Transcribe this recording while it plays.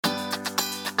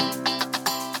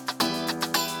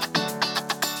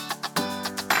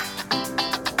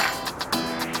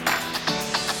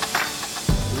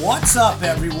What's up,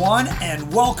 everyone,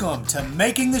 and welcome to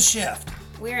Making the Shift.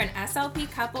 We're an SLP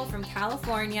couple from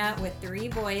California with 3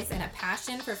 boys and a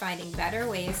passion for finding better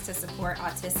ways to support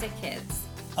autistic kids.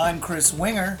 I'm Chris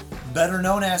Winger, better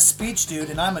known as Speech Dude,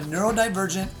 and I'm a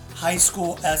neurodivergent high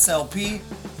school SLP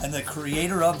and the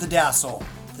creator of the DASSLE,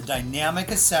 the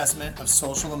Dynamic Assessment of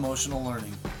Social Emotional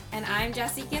Learning. And I'm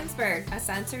Jessie Ginsberg, a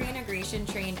sensory integration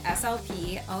trained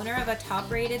SLP, owner of a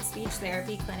top-rated speech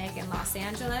therapy clinic in Los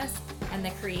Angeles, and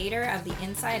the creator of the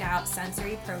Inside Out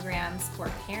sensory programs for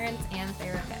parents and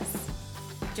therapists.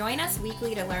 Join us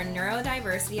weekly to learn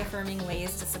neurodiversity-affirming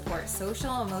ways to support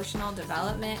social emotional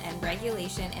development and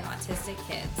regulation in autistic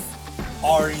kids.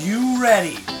 Are you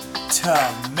ready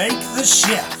to make the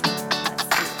shift?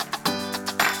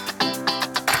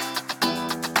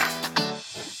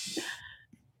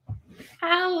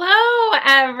 Hello,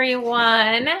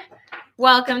 everyone.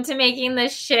 Welcome to Making the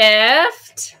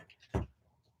Shift.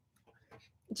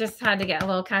 Just had to get a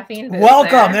little caffeine boost.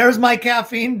 Welcome. There's my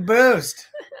caffeine boost.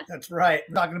 That's right.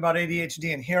 I'm talking about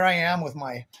ADHD, and here I am with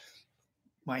my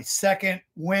second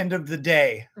wind of the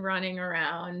day. Running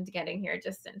around, getting here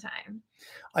just in time.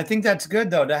 I think that's good,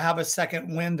 though, to have a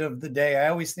second wind of the day. I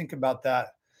always think about that.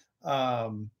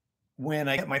 When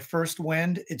I get my first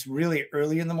wind, it's really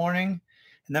early in the morning.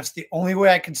 And that's the only way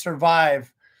I can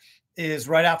survive is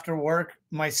right after work,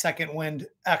 my second wind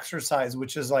exercise,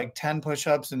 which is like 10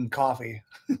 push-ups and coffee.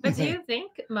 But do you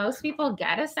think most people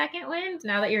get a second wind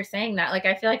now that you're saying that? Like,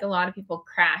 I feel like a lot of people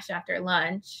crash after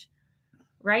lunch.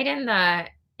 Write in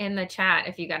the chat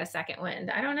if you got a second wind.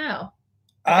 I don't know.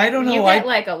 I don't know. You get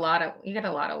you get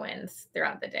a lot of wins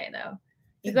throughout the day, though.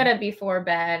 You go to before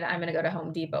bed. I'm going to go to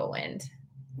Home Depot wind.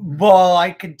 Well,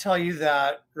 I could tell you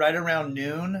that right around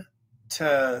noon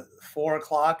to 4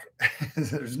 o'clock,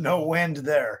 there's no wind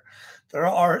there.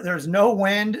 There's no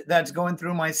wind that's going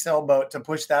through my sailboat to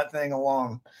push that thing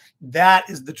along. That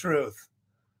is the truth.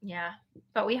 Yeah.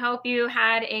 But we hope you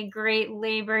had a great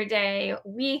Labor Day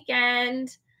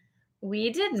weekend. We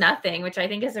did nothing, which I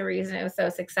think is the reason it was so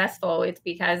successful. It's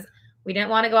because we didn't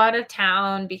want to go out of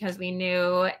town because we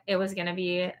knew it was going to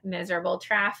be miserable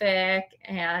traffic,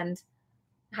 and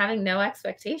having no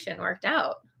expectation worked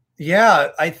out. Yeah,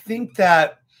 I think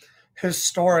that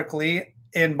historically,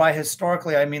 and by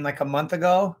historically, I mean like a month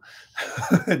ago,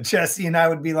 Jessie and I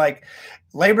would be like,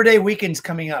 Labor Day weekend's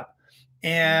coming up,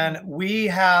 and we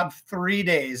have 3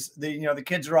 days. The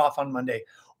kids are off on Monday.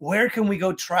 Where can we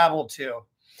go travel to?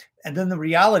 And then the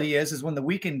reality is when the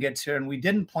weekend gets here and we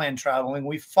didn't plan traveling,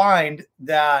 we find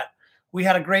that we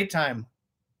had a great time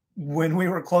when we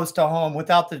were close to home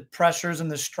without the pressures and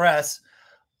the stress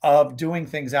of doing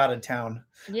things out of town.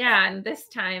 Yeah. And this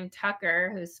time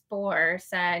Tucker, who's 4,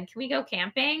 said, can we go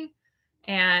camping?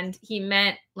 And he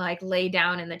meant like lay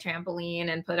down in the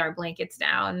trampoline and put our blankets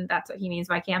down. That's what he means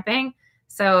by camping.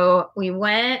 So we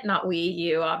went,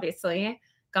 you obviously,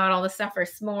 got all the stuff for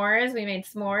s'mores. We made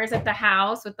s'mores at the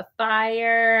house with the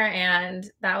fire. And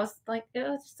that was it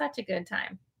was such a good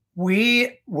time.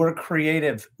 We were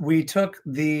creative. We took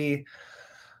the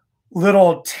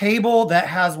little table that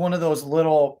has one of those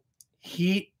little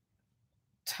heat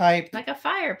type, like a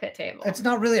fire pit table. It's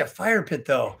not really a fire pit,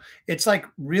 though. It's like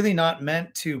really not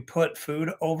meant to put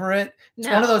food over it. It's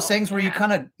one of those things where you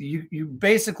kind of you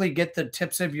basically get the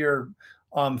tips of your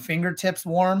fingertips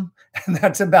warm, and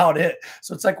that's about it.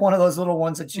 So it's like one of those little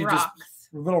ones that you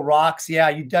little rocks. Yeah,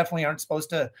 you definitely aren't supposed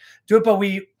to do it, but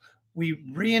we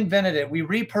reinvented it, we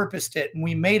repurposed it, and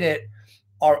we made it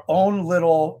our own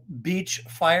little beach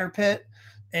fire pit.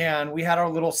 And we had our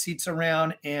little seats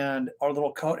around and our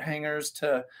little coat hangers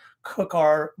to cook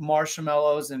our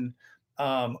marshmallows, and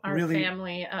our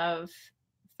family of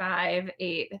 5,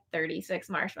 8, 36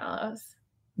 marshmallows.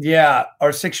 Yeah, our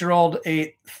 6-year-old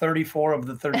ate 34 of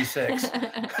the 36.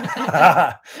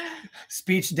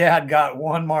 Speech dad got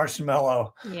 1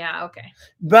 marshmallow. Yeah, okay.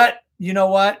 But you know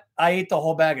what? I ate the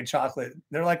whole bag of chocolate.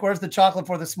 They're like, where's the chocolate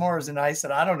for the s'mores? And I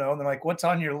said, I don't know. And they're like, what's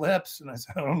on your lips? And I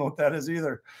said, I don't know what that is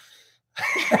either.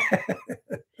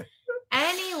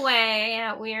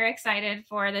 Anyway, we're excited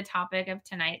for the topic of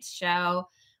tonight's show,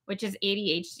 which is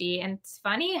ADHD. And it's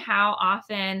funny how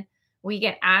often we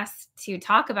get asked to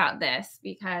talk about this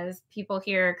because people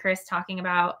hear Chris talking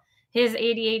about his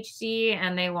ADHD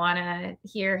and they want to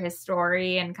hear his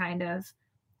story. And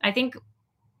I think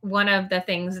one of the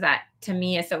things that to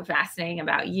me is so fascinating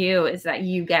about you is that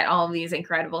you get all of these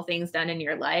incredible things done in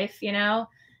your life.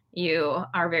 You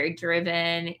are very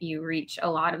driven. You reach a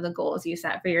lot of the goals you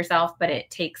set for yourself, but it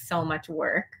takes so much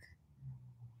work.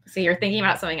 So you're thinking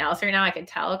about something else right now. I could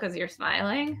tell because you're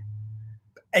smiling.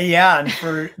 Yeah. And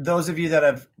for those of you that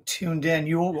have tuned in.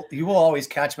 You will always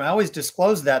catch me. I always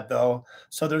disclose that though,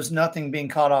 so there's nothing being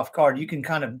caught off guard. You can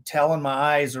kind of tell in my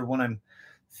eyes, or when I'm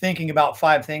thinking about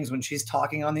 5 things when she's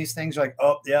talking on these things, you're like,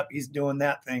 oh, yep, he's doing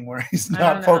that thing where he's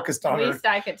not focused on her. At least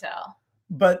I could tell.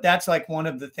 But that's like one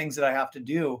of the things that I have to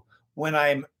do when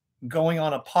I'm going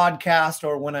on a podcast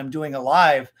or when I'm doing a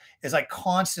live, is I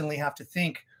constantly have to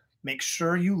think, make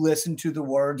sure you listen to the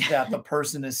words that the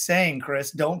person is saying,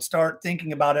 Chris. Don't start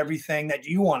thinking about everything that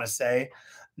you want to say. And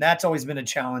that's always been a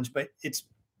challenge, but it's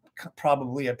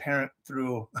probably apparent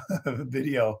through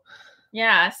video.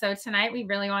 Yeah. So tonight we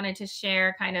really wanted to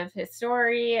share kind of his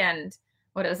story and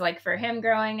what it was like for him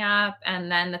growing up,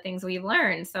 and then the things we've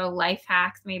learned. So life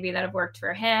hacks maybe that have worked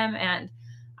for him. And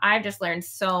I've just learned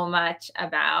so much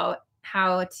about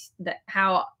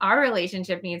how our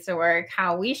relationship needs to work,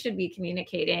 how we should be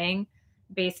communicating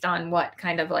based on what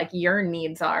kind of like your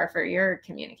needs are for your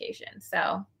communication.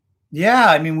 So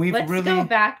yeah, I mean, let's go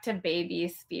back to baby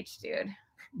speech, dude.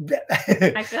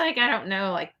 I feel like I don't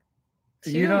know like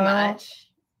too much.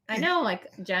 I know like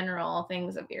general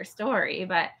things of your story,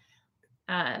 but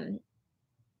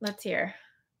let's hear.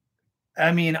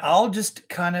 I mean, I'll just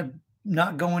kind of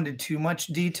not go into too much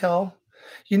detail.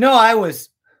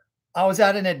 I was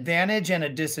at an advantage and a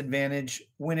disadvantage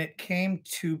when it came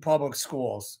to public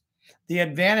schools. The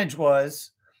advantage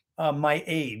was my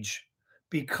age,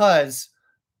 because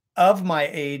of my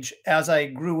age, as I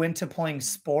grew into playing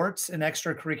sports and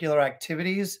extracurricular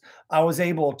activities, I was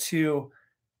able to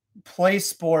play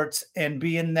sports and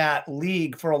be in that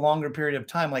league for a longer period of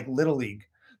time, like Little League.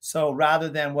 So rather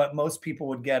than what most people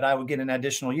would get, I would get an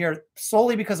additional year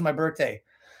solely because of my birthday.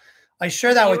 I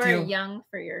share that with you. You were young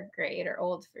for your grade or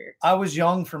old for your? I was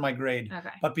young for my grade. Okay.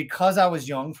 But because I was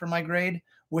young for my grade,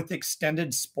 with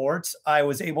extended sports, I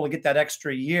was able to get that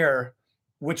extra year,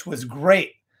 which was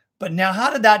great. But now how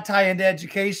did that tie into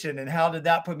education, and how did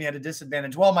that put me at a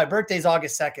disadvantage? Well, my birthday is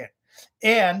August 2nd.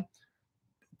 And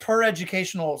per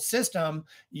educational system,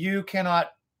 you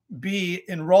cannot be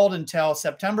enrolled until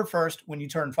September 1st when you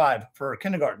turn 5 for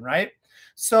kindergarten, right?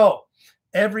 So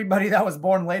everybody that was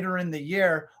born later in the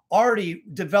year already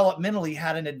developmentally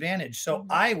had an advantage. So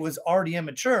I was already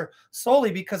immature solely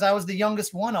because I was the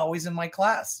youngest one always in my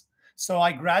class. So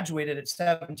I graduated at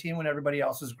 17 when everybody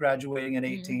else was graduating at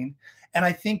 18. And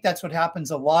I think that's what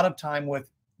happens a lot of time with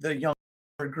the younger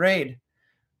grade.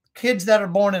 Kids that are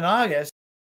born in August,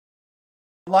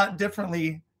 a lot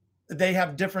differently. They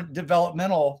have different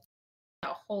developmental. A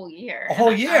whole year. A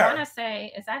whole year. I want to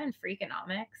say, is that in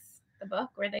Freakonomics, the book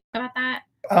where they talk about that?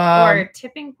 Or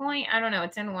Tipping Point? I don't know.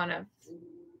 It's in one of.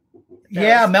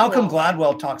 Yeah, Malcolm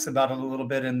Gladwell talks about it a little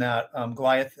bit in that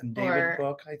Goliath and David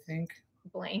book, I think.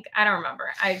 Blank. I don't remember.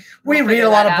 We read a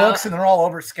lot of books and they're all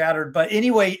over scattered. But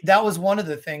anyway, that was one of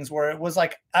the things where it was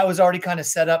like I was already kind of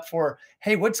set up for,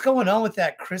 hey, what's going on with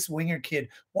that Chris Winger kid?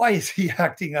 Why is he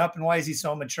acting up and why is he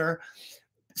so mature?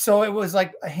 So it was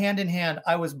like a hand in hand.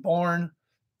 I was born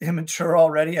immature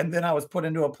already, and then I was put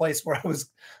into a place where I was,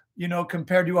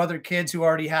 compared to other kids who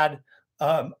already had,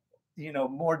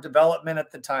 more development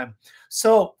at the time.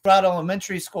 So throughout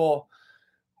elementary school,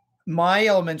 my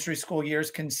elementary school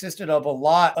years consisted of a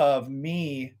lot of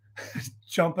me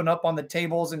jumping up on the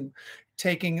tables and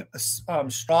taking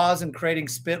straws and creating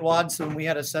spit wads. So when we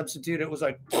had a substitute, it was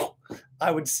like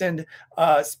I would send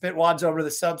spit wads over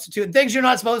the substitute. Things you're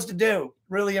not supposed to do.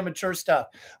 Really immature stuff.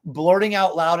 Blurting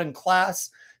out loud in class,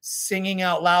 singing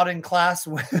out loud in class,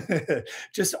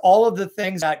 just all of the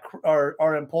things that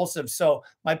are impulsive. So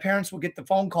my parents would get the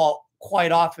phone call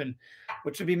quite often,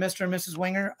 which would be Mr. and Mrs.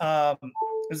 Winger.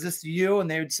 Is this you?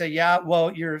 And they would say, yeah, well,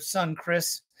 your son,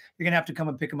 Chris, you're going to have to come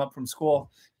and pick him up from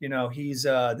school. He's,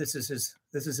 this is his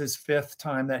 5th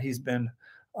time that he's been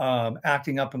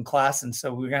acting up in class. And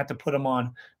so we're going to have to put him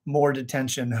on more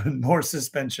detention and more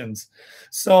suspensions.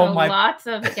 So lots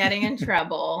of getting in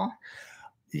trouble.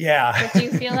 Yeah. But do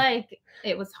you feel like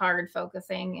it was hard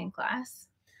focusing in class?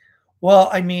 Well,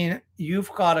 I mean,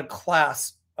 you've got a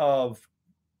class of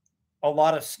a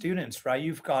lot of students, right?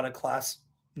 You've got a class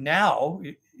now,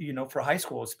 for high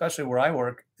school, especially where I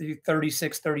work,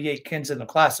 36, 38 kids in the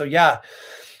class. So yeah,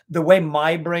 the way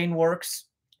my brain works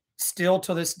still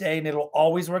to this day, and it'll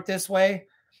always work this way,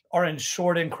 are in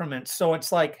short increments. So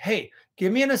it's like, hey,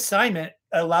 give me an assignment,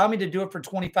 allow me to do it for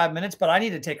 25 minutes, but I need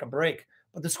to take a break.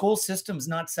 But the school system's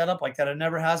not set up like that. It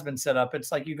never has been set up.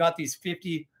 It's like you got these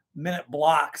 50-minute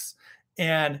blocks.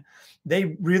 And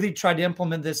they really tried to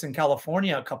implement this in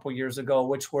California a couple years ago,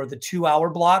 which were the 2-hour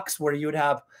blocks where you would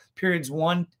have periods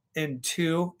 1 and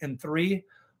 2 and 3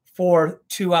 for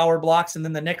 2-hour blocks. And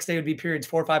then the next day would be periods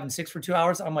 4, 5, and 6 for 2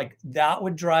 hours. I'm like, that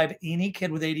would drive any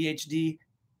kid with ADHD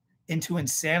into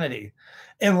insanity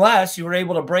unless you were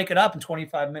able to break it up in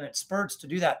 25-minute spurts to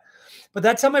do that. But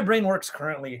that's how my brain works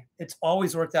currently. It's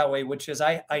always worked that way, which is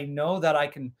I know that I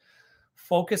can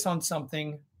focus on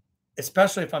something,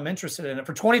 especially if I'm interested in it,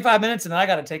 for 25 minutes, and then I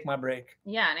got to take my break.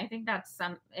 Yeah. And I think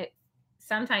it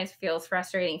sometimes feels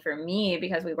frustrating for me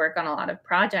because we work on a lot of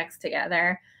projects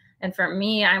together. And for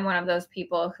me, I'm one of those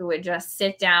people who would just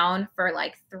sit down for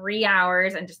like 3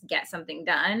 hours and just get something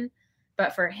done.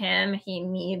 But for him, he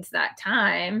needs that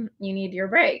time. You need your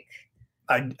break.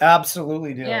 I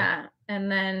absolutely do. Yeah. And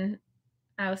then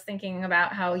I was thinking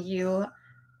about how you,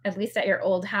 at least at your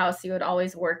old house, you would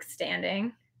always work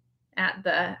standing at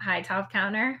the high top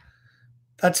counter.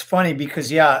 That's funny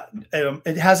because, yeah,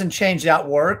 it hasn't changed at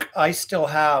work. I still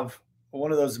have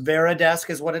one of those Vera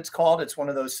desk is what it's called. It's one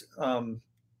of those,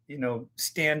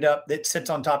 stand up that sits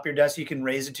on top of your desk. You can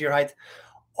raise it to your height.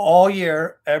 All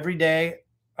year, every day,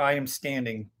 I am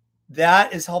standing.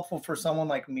 That is helpful for someone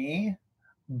like me.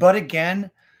 But again,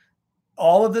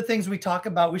 all of the things we talk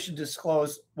about, we should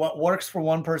disclose. What works for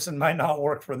one person might not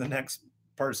work for the next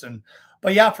person.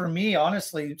 But yeah, for me,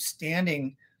 honestly,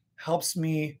 standing helps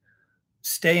me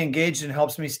stay engaged and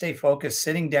helps me stay focused.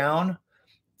 Sitting down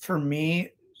for me,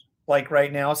 like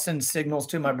right now, sends signals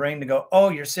to my brain to go, oh,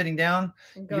 you're sitting down.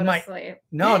 You might sleep.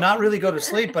 No, not really go to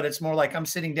sleep, but it's more like I'm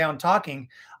sitting down talking.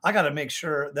 I got to make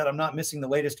sure that I'm not missing the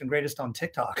latest and greatest on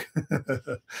TikTok.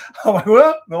 I'm like,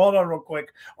 well, hold on real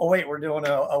quick. Oh, wait, we're doing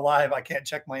a live. I can't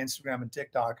check my Instagram and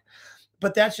TikTok.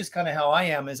 But that's just kind of how I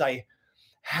am, is I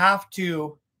have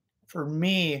to, for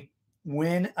me,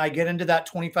 when I get into that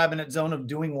 25-minute zone of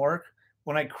doing work,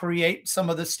 when I create some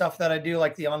of the stuff that I do,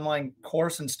 like the online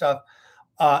course and stuff,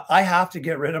 I have to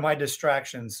get rid of my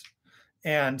distractions.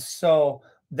 And so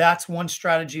that's one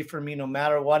strategy for me, no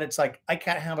matter what. It's like, I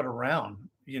can't have it around,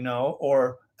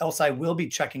 or else I will be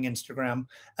checking Instagram.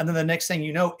 And then the next thing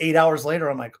you know, 8 hours later,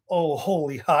 I'm like, oh,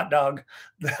 holy hot dog.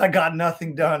 I got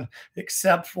nothing done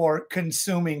except for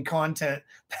consuming content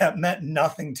that meant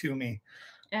nothing to me.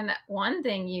 And one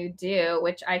thing you do,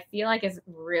 which I feel like is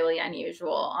really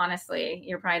unusual, honestly,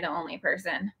 you're probably the only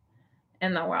person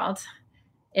in the world,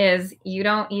 is you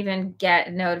don't even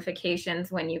get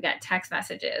notifications when you get text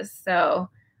messages. So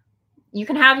you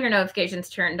can have your notifications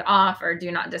turned off or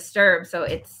do not disturb, so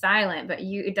it's silent, but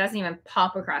it doesn't even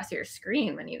pop across your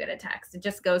screen when you get a text. It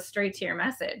just goes straight to your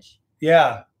message.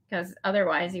 Yeah. Because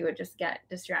otherwise you would just get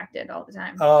distracted all the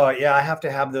time. Oh, yeah. I have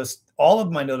to have all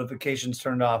of my notifications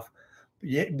turned off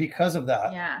because of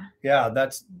that. Yeah. Yeah,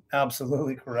 that's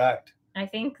absolutely correct. I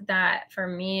think that for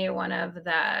me, one of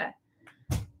the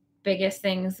biggest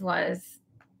things was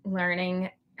learning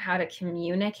how to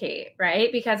communicate,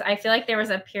 right? Because I feel like there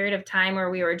was a period of time where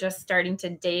we were just starting to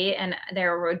date, and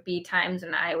there would be times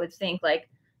when I would think like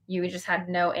you just had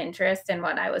no interest in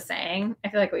what I was saying. I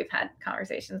feel like we've had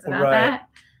conversations about that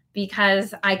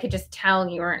because I could just tell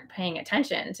you weren't paying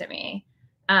attention to me.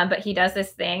 But he does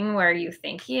this thing where you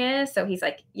think he is. So he's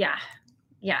like, yeah.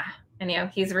 And,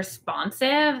 he's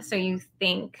responsive. So you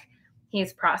think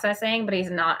he's processing, but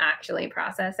he's not actually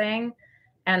processing.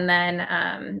 And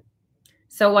then,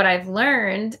 so what I've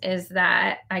learned is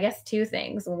that, I guess, two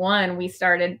things. One, we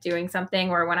started doing something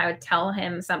where when I would tell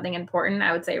him something important,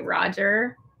 I would say,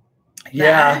 Roger.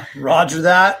 Yeah, Roger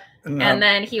that. And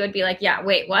then he would be like, yeah,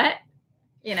 wait, what?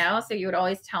 So you would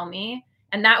always tell me.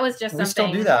 And that was just something. We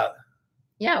still do that.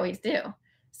 Yeah, we do.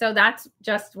 So that's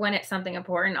just when it's something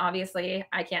important. Obviously,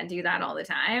 I can't do that all the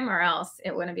time or else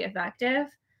it wouldn't be effective.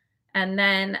 And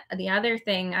then the other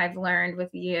thing I've learned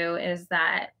with you is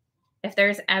that if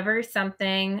there's ever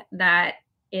something that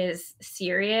is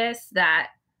serious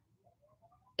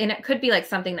and it could be like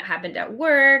something that happened at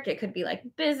work, it could be like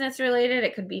business related,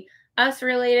 it could be us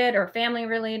related or family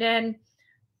related.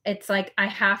 It's like I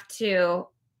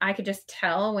could just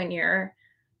tell when you're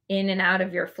in and out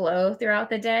of your flow throughout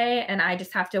the day. And I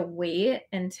just have to wait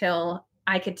until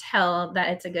I could tell that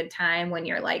it's a good time when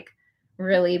you're like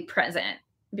really present,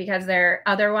 because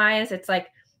otherwise it's like,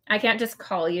 I can't just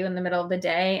call you in the middle of the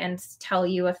day and tell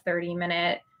you a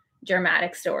 30-minute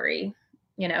dramatic story.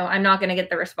 I'm not going to get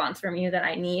the response from you that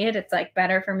I need. It's like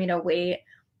better for me to wait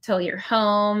till you're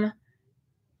home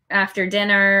after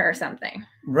dinner or something.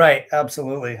 Right.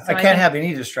 Absolutely. So I can't have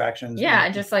any distractions. Yeah.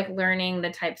 Just like learning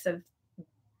the types of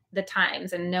the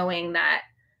times and knowing that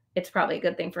it's probably a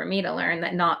good thing for me to learn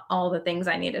that not all the things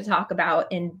I need to talk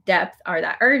about in depth are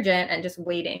that urgent, and just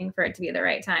waiting for it to be the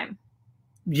right time.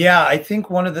 Yeah, I think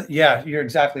you're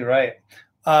exactly right.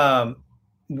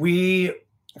 We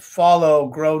follow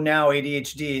Grow Now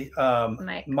ADHD,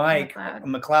 Mike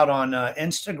McLeod on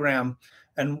Instagram,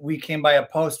 and we came by a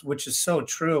post, which is so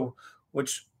true,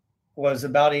 which was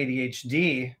about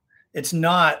ADHD. It's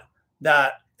not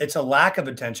that it's a lack of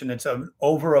attention. It's an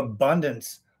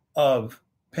overabundance of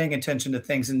paying attention to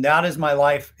things. And that is my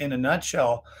life in a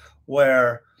nutshell,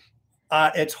 where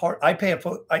it's hard.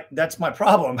 That's my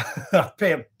problem. I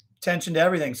pay attention to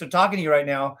everything. So talking to you right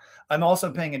now, I'm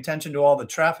also paying attention to all the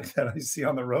traffic that I see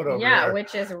on the road over there.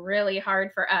 Which is really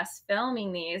hard for us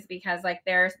filming these, because like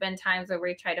there's been times where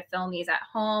we try to film these at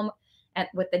home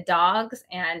with the dogs,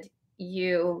 and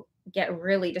you get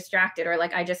really distracted, or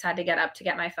like I just had to get up to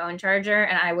get my phone charger,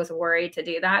 and I was worried to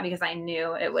do that because I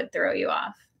knew it would throw you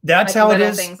off. That's how it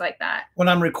is. Things like that. When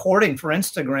I'm recording for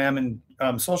Instagram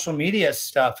and social media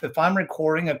stuff, if I'm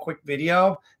recording a quick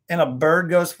video and a bird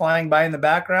goes flying by in the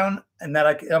background, and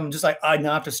I'm just like, I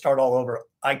now have to start all over.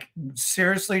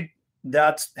 Seriously,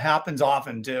 that happens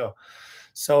often too.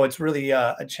 So it's really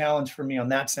a challenge for me on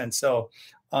that sense. So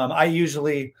I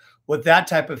usually, with that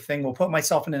type of thing, will put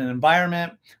myself in an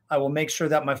environment. I will make sure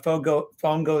that my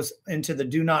phone goes into the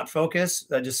do not focus.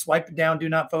 I just swipe it down, do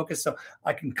not focus, so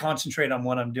I can concentrate on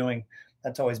what I'm doing.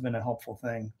 That's always been a helpful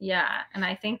thing. Yeah. And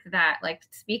I think that, like,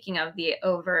 speaking of the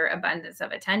overabundance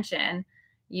of attention,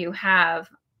 you have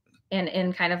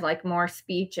in kind of like more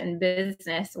speech and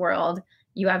business world,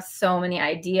 you have so many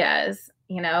ideas,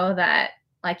 that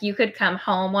like you could come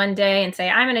home one day and say,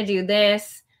 I'm going to do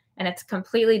this, and it's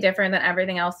completely different than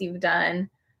everything else you've done.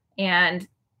 And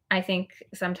I think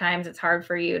sometimes it's hard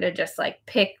for you to just like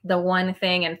pick the one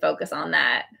thing and focus on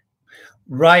that.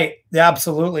 Right. Yeah,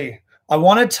 absolutely. I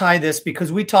want to tie this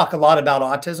because we talk a lot about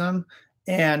autism.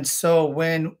 And so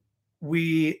when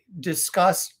we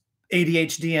discuss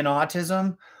ADHD and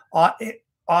autism,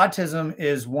 autism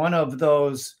is one of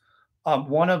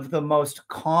the most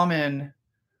common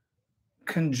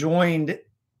conjoined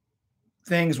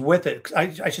things with it.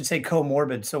 I should say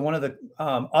comorbid. So one of the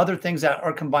other things that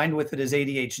are combined with it is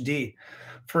ADHD.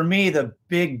 For me, the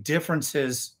big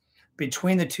differences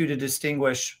between the two to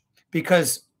distinguish,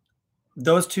 because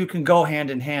those two can go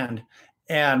hand in hand,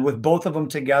 and with both of them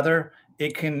together,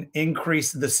 it can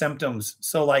increase the symptoms.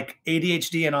 So like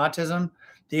ADHD and autism,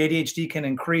 the ADHD can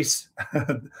increase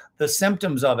the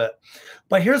symptoms of it.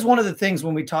 But here's one of the things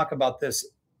when we talk about this,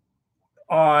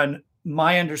 on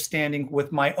my understanding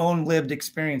with my own lived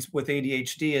experience with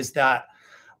ADHD, is that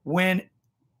when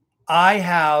I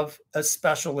have a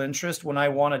special interest, when I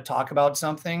want to talk about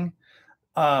something,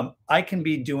 I can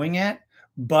be doing it,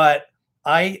 but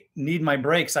I need my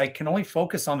breaks. I can only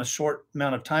focus on a short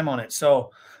amount of time on it.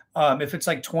 So if it's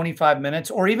like 25 minutes,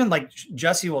 or even like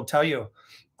Jesse will tell you,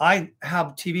 I have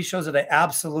TV shows that I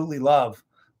absolutely love.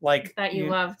 Like that you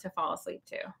love to fall asleep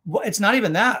to. Well, it's not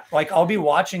even that. Like I'll be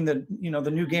watching the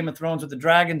new Game of Thrones with the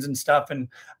dragons and stuff, and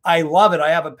I love it. I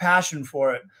have a passion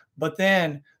for it. But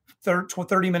then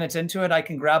 30 minutes into it, I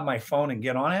can grab my phone and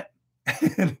get on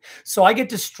it. So I get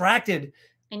distracted.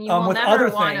 And you will with never other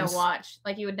want things. To watch,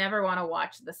 like you would never want to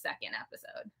watch the second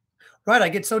episode. Right. I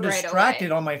get so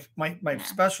distracted on my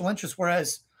special interest.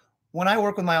 Whereas when I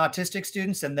work with my autistic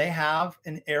students and they have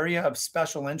an area of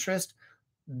special interest,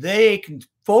 they can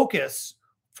focus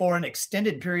for an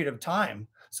extended period of time.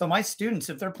 So my students,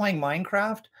 if they're playing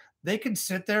Minecraft, they could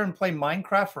sit there and play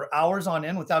Minecraft for hours on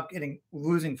end without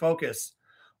losing focus.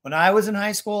 When I was in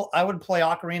high school, I would play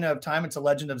Ocarina of Time. It's a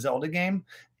Legend of Zelda game.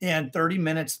 And 30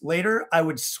 minutes later, I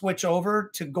would switch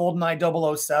over to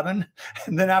GoldenEye 007.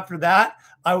 And then after that,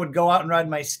 I would go out and ride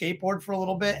my skateboard for a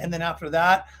little bit. And then after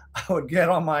that, I would get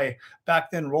on my,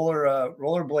 back then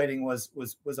rollerblading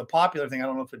was a popular thing. I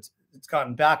don't know if it's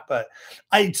gotten back, but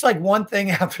it's like one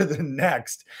thing after the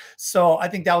next. So I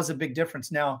think that was a big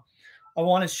difference. Now, I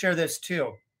want to share this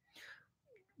too.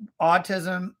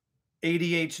 Autism,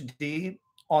 ADHD,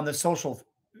 on the social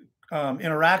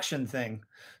interaction thing.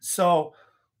 So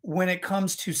when it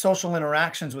comes to social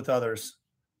interactions with others,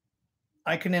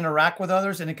 I can interact with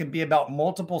others, and it can be about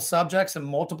multiple subjects and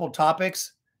multiple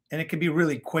topics, and it can be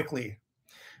really quickly.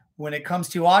 When it comes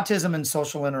to autism and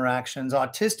social interactions,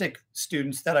 autistic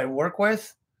students that I work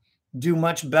with do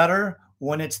much better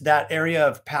when it's that area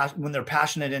of when they're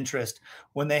passionate interest,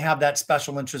 when they have that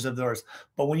special interest of theirs.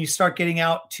 But when you start getting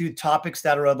out to topics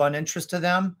that are of uninterest to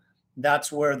them,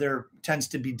 that's where there tends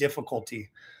to be difficulty.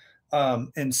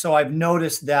 And so I've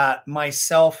noticed that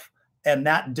myself, and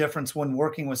that difference when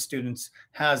working with students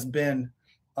has been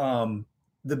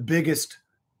the biggest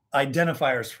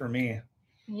identifiers for me.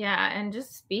 Yeah. And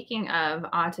just speaking of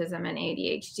autism and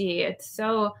ADHD, it's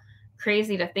so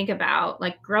crazy to think about.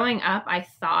 Like growing up, I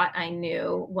thought I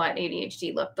knew what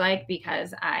ADHD looked like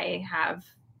because I have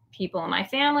people in my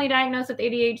family diagnosed with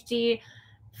ADHD.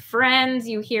 Friends,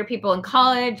 you hear people in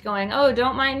college going, oh,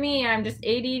 don't mind me, I'm just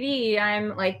ADD.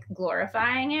 I'm like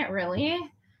glorifying it, really.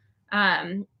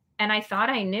 And And I thought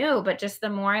I knew, but just the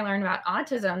more I learned about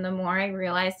autism, the more I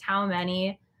realized how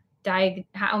many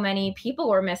people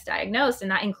were misdiagnosed.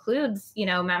 And that includes,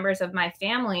 members of my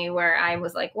family where I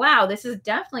was like, wow, this is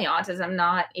definitely autism,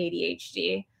 not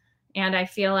ADHD. And I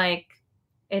feel like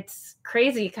it's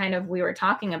crazy. Kind of, we were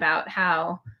talking about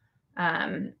how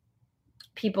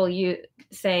people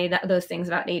say that those things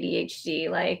about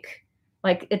ADHD, like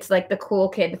it's like the cool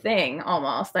kid thing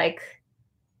almost, like,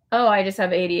 oh, I just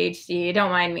have ADHD,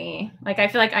 don't mind me. Like, I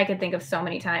feel like I could think of so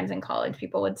many times in college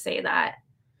people would say that.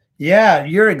 Yeah,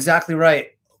 you're exactly right.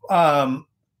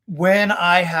 When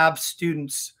I have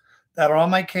students that are on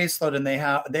my caseload and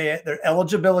their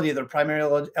eligibility, their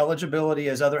primary eligibility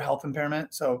is other health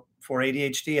impairment, so for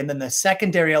ADHD, and then the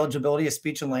secondary eligibility is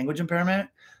speech and language impairment,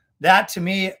 that to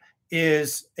me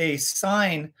is a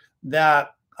sign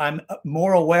that I'm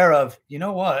more aware of, you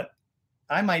know what,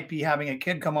 I might be having a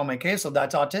kid come on my caseload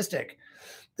that's autistic.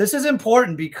 This is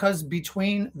important because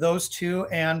between those two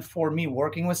and for me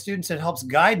working with students, it helps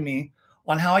guide me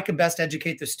on how I can best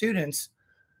educate the students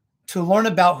to learn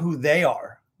about who they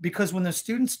are. Because when the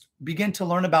students begin to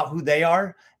learn about who they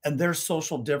are and their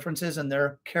social differences and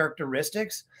their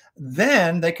characteristics,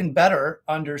 then they can better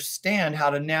understand how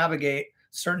to navigate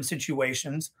certain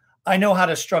situations. I know how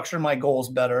to structure my goals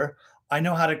better. I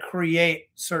know how to create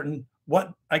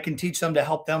what I can teach them to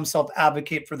help them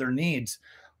self-advocate for their needs.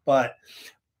 But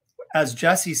as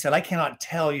Jesse said, I cannot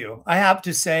tell you. I have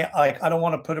to say, like, I don't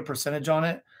want to put a percentage on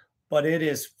it, but it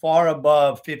is far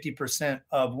above 50%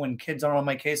 of when kids are on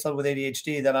my caseload with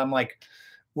ADHD that I'm like,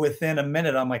 within a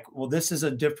minute, I'm like, well, this is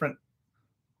a different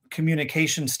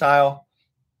communication style.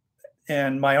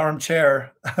 And my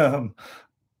armchair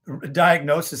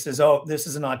diagnosis is, oh, this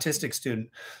is an autistic student.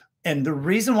 And the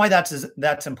reason why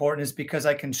that's important is because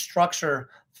I can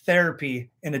structure therapy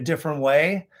in a different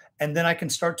way. And then I can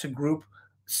start to group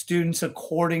students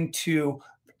according to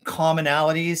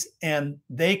commonalities, and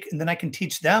then I can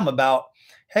teach them about,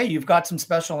 hey, you've got some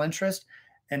special interest,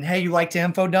 and hey, you like to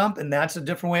info dump, and that's a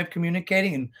different way of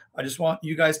communicating. And I just want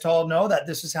you guys to all know that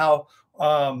this is how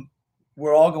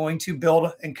we're all going to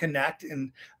build and connect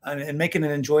and make it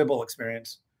an enjoyable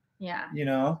experience. Yeah.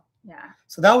 Yeah.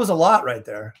 So that was a lot right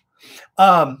there.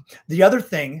 The other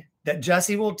thing that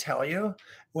Jesse will tell you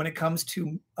when it comes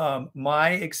to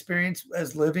my experience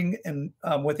as living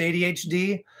with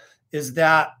ADHD is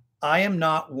that I am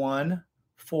not one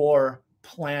for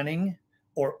planning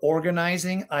or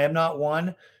organizing. I am not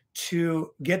one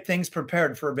to get things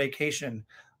prepared for a vacation.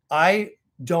 I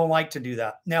don't like to do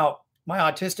that. Now, my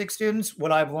autistic students,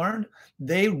 what I've learned,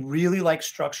 they really like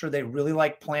structure. They really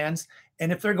like plans.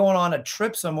 And if they're going on a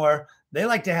trip somewhere, they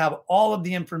like to have all of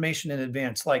the information in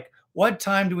advance. Like, what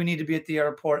time do we need to be at the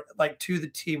airport? Like, to the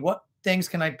T, what things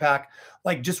can I pack?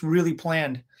 Like, just really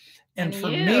planned. And for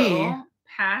me,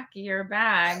 pack your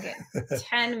bag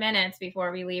 10 minutes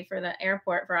before we leave for the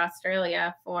airport for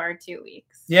Australia for 2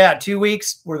 weeks. Yeah, 2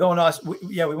 weeks. We're going to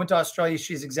we went to Australia.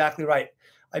 She's exactly right.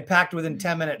 I packed within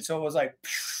 10 minutes. So it was like,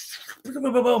 boom,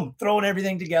 boom, boom, throwing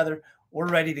everything together. We're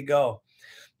ready to go.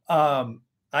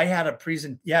 I had a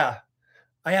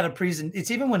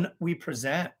it's even when we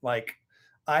present, like,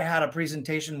 I had a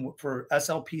presentation for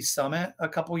SLP Summit a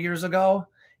couple years ago,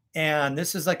 and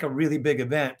this is like a really big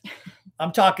event.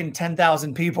 I'm talking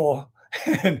 10,000 people,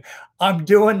 and I'm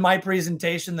doing my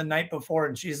presentation the night before,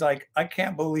 and she's like, I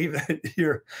can't believe that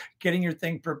you're getting your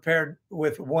thing prepared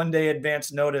with 1 day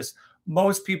advance notice.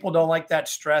 Most people don't like that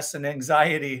stress and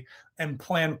anxiety and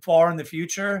plan far in the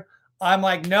future. I'm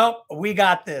like, nope, we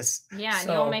got this. Yeah, so,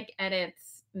 and you'll make edits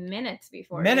minutes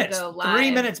before you go live.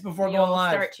 3 minutes before going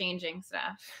live. Start changing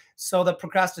stuff. So the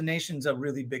procrastination's a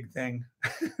really big thing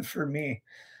for me.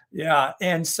 Yeah.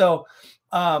 And so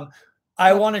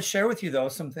I want to share with you, though,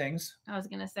 some things. I was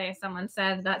going to say, someone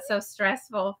said that's so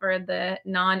stressful for the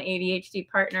non-ADHD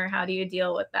partner. How do you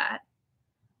deal with that?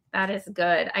 That is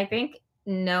good. I think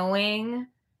knowing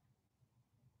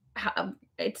how,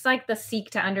 it's like the seek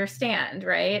to understand,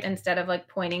 right? Instead of like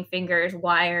pointing fingers,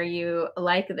 why are you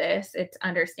like this? It's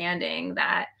understanding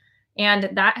that.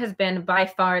 And that has been by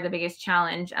far the biggest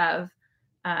challenge of,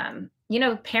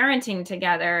 parenting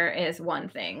together is one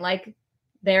thing. Like,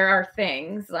 there are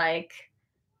things like,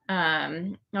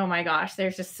 oh my gosh,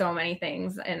 there's just so many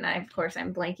things. And of course,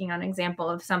 I'm blanking on an example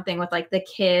of something with like the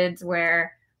kids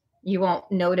where you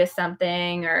won't notice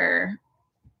something or.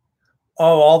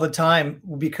 Oh, all the time,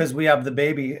 because we have the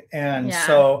baby. And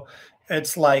so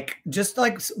it's like, just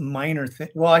like minor things.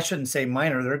 Well, I shouldn't say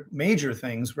minor, they're major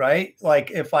things, right?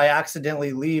 Like, if I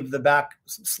accidentally leave the back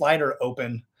slider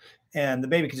open and the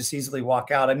baby can just easily walk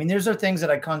out. I mean, those are things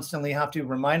that I constantly have to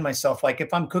remind myself. Like,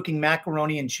 if I'm cooking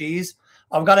macaroni and cheese,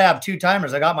 I've got to have 2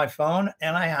 timers. I got my phone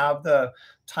and I have the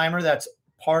timer that's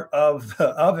part of the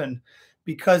oven,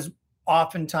 because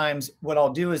oftentimes what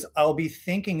I'll do is I'll be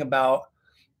thinking about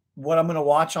what I'm going to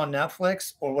watch on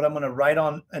Netflix or what I'm going to write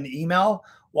on an email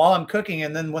while I'm cooking.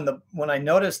 And then when I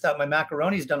notice that my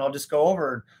macaroni's done, I'll just go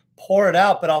over and pour it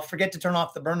out, but I'll forget to turn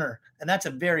off the burner. And that's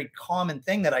a very common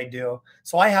thing that I do.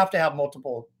 So I have to have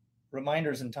multiple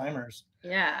reminders and timers.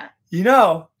 Yeah. You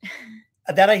know,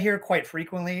 that I hear quite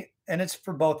frequently, and it's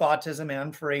for both autism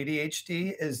and for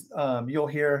ADHD, is you'll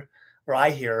hear, or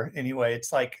I hear anyway,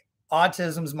 it's like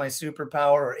autism is my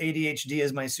superpower or ADHD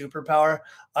is my superpower.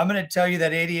 I'm going to tell you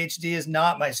that ADHD is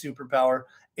not my superpower.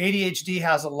 ADHD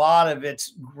has a lot of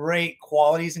its great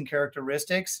qualities and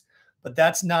characteristics, but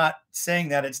that's not saying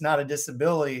that it's not a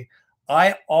disability.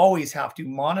 I always have to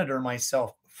monitor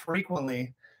myself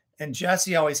frequently. And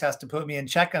Jesse always has to put me in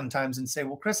check on times and say,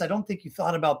 well, Chris, I don't think you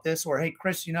thought about this. Or, hey,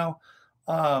 Chris, you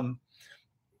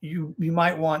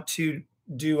might want to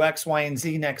do X, Y, and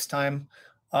Z next time,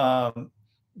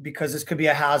 because this could be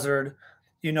a hazard.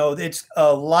 It's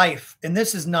a life. And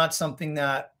this is not something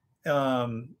that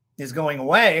is going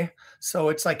away. So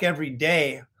it's like every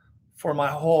day for my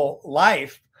whole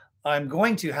life, I'm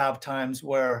going to have times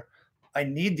where I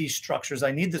need these structures.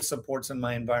 I need the supports in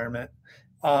my environment.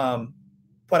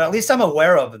 But at least I'm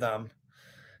aware of them,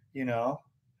 Yeah.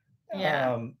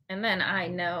 And then I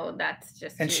know that's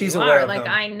just, and she's aware of them.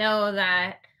 I know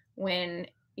that if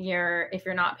you're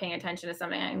not paying attention to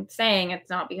something I'm saying, it's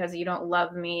not because you don't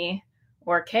love me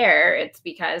or care. It's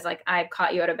because I've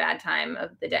caught you at a bad time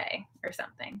of the day or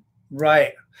something.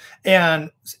 Right.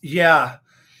 And yeah,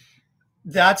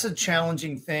 that's a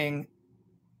challenging thing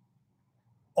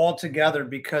altogether,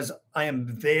 because I am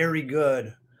very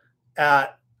good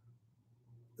at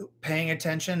paying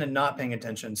attention and not paying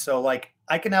attention. So I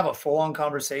can have a full-on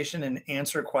conversation and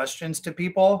answer questions to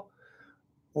people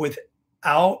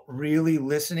without really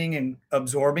listening and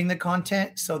absorbing the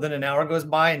content. So then an hour goes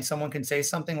by and someone can say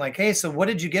something like, hey, so what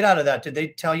did you get out of that? Did they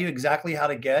tell you exactly how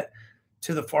to get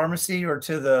to the pharmacy or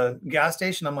to the gas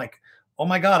station? I'm like, oh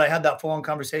my God, I had that full-on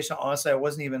conversation. Honestly, I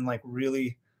wasn't even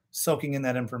really soaking in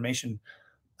that information.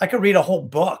 I could read a whole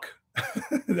book.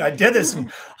 I did this in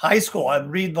high school.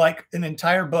 I'd read an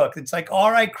entire book. It's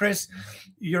all right, Chris,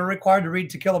 you're required to read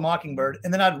To Kill a Mockingbird.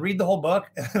 And then I'd read the whole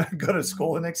book and then I'd go to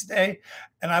school the next day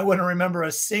and I wouldn't remember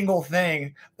a single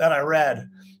thing that I read.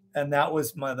 And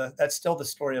that's still the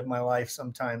story of my life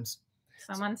sometimes.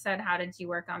 Someone said, how did you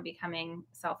work on becoming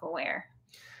self-aware?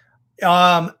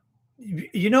 That's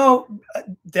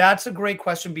a great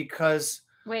question because.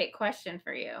 Wait, question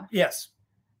for you. Yes.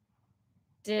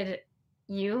 Did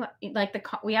you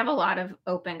we have a lot of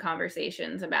open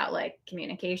conversations about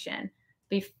communication.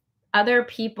 Other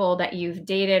people that you've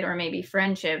dated or maybe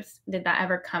friendships, did that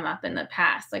ever come up in the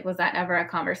past? Was that ever a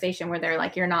conversation where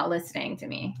they're you're not listening to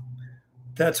me?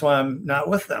 That's why I'm not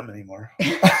with them anymore.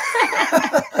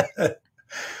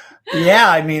 Yeah,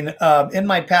 I mean, in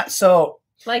my past, so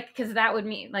because that would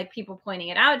mean people pointing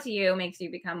it out to you makes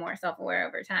you become more self-aware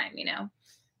over time,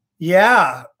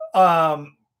 Yeah.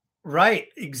 Right.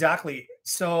 Exactly.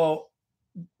 So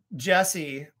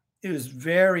Jesse is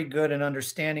very good in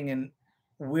understanding and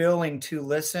willing to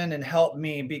listen and help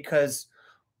me, because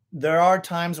there are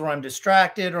times where I'm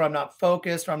distracted or I'm not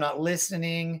focused or I'm not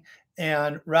listening.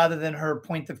 And rather than her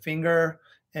point the finger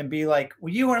and be like,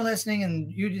 well, you weren't listening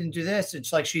and you didn't do this,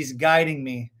 it's like she's guiding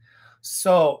me.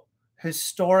 So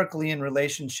historically in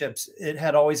relationships, it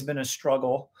had always been a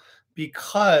struggle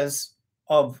because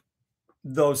of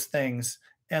those things.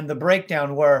 And the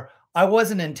breakdown where I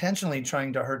wasn't intentionally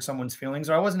trying to hurt someone's feelings,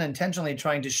 or I wasn't intentionally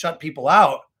trying to shut people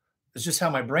out. It's just how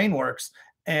my brain works.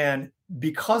 And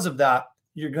because of that,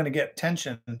 you're going to get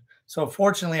tension. So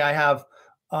fortunately, I have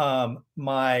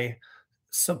my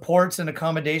supports and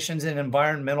accommodations and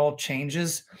environmental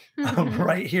changes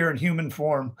right here in human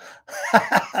form.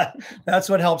 That's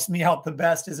what helps me out the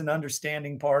best, is an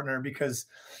understanding partner, because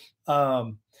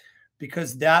that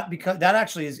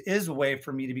actually is a way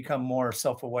for me to become more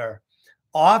self-aware.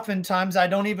 Oftentimes I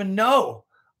don't even know.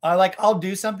 I'll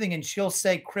do something and she'll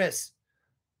say, Chris,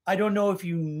 I don't know if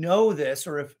you know this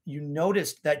or if you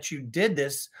noticed that you did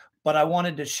this, but I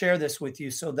wanted to share this with you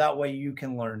so that way you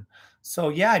can learn. So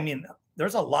yeah, I mean,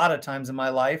 there's a lot of times in my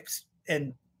life,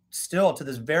 and still to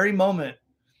this very moment,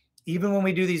 even when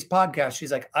we do these podcasts,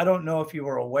 she's like, I don't know if you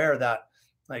were aware that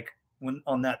when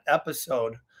on that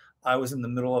episode, I was in the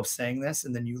middle of saying this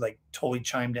and then you totally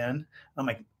chimed in. I'm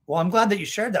like, well, I'm glad that you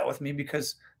shared that with me,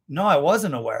 because no, I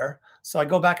wasn't aware. So I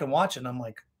go back and watch it and I'm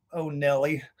like, oh,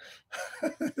 Nelly.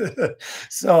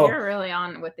 So you're really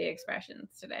on with the expressions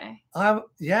today.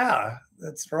 Yeah,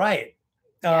 that's right.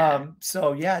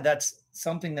 So yeah, that's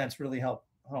something that's really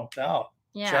helped out.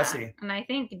 Yeah. Jesse. And I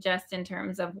think just in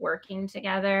terms of working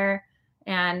together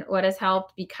and what has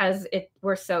helped, because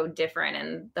we're so different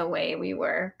in the way we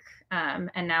work. And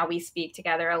now we speak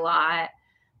together a lot.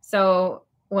 So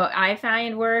what I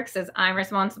find works is I'm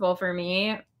responsible for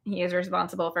me. He is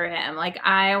responsible for him. Like,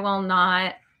 I will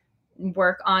not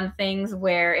work on things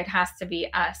where it has to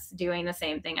be us doing the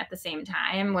same thing at the same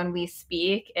time. When we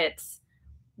speak,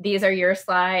 these are your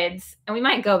slides, and we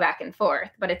might go back and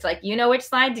forth, but it's like, you know which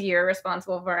slides you're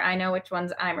responsible for, I know which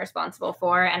ones I'm responsible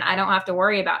for, and I don't have to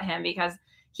worry about him because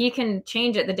he can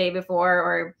change it the day before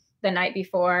or the night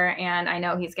before, and I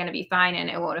know he's going to be fine and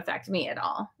it won't affect me at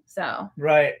all. So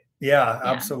right. Yeah.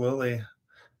 Absolutely.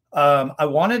 I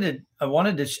wanted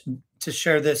to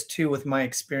share this too with my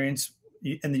experience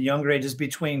in the younger ages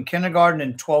between kindergarten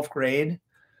and 12th grade.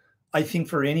 I think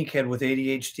for any kid with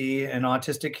ADHD and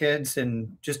autistic kids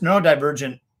and just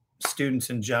neurodivergent students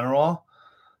in general,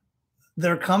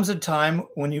 there comes a time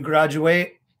when you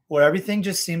graduate where everything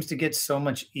just seems to get so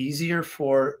much easier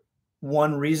for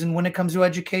one reason when it comes to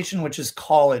education, which is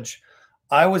college.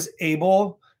 I was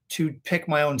able to pick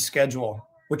my own schedule,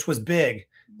 which was big.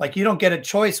 Like, you don't get a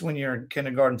choice when you're in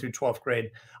kindergarten through 12th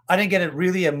grade. I didn't get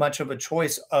really much of a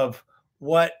choice of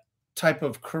what type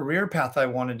of career path I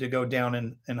wanted to go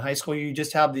down in high school. You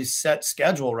just have this set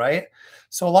schedule, right?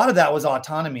 So a lot of that was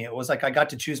autonomy. It was like, I got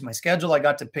to choose my schedule. I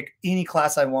got to pick any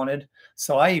class I wanted.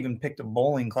 So I even picked a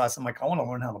bowling class. I'm like, I want to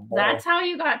learn how to bowl. That's how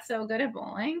you got so good at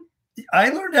bowling? I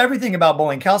learned everything about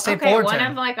bowling. Cal State Fullerton. One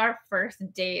of like our first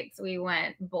dates, we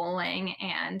went bowling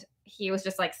and he was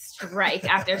just like strike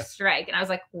after strike. And I was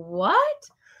like, what?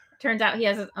 Turns out he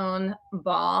has his own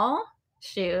ball,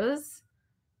 shoes.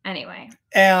 Anyway,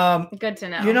 good to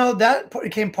know. You know, that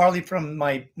came partly from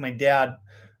my dad,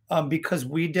 because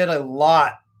we did a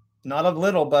lot, not a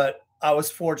little, but I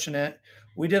was fortunate.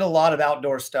 We did a lot of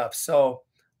outdoor stuff. So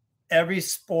every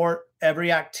sport,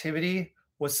 every activity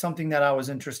was something that I was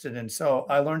interested in. So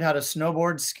I learned how to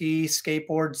snowboard, ski,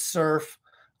 skateboard, surf.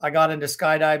 I got into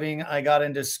skydiving. I got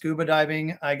into scuba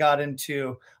diving. I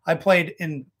played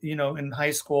in high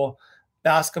school,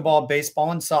 basketball,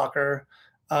 baseball, and soccer.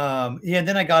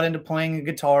 Then I got into playing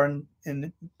guitar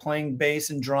and playing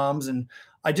bass and drums. And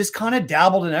I just kind of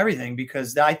dabbled in everything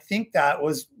because I think that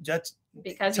was just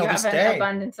because you have an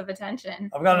abundance of attention.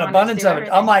 I've got an abundance of it.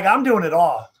 I'm like, I'm doing it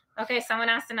all. Okay. Someone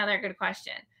asked another good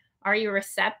question. Are you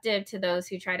receptive to those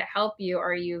who try to help you?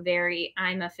 Or are you very,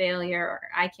 I'm a failure, or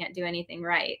I can't do anything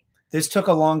right? This took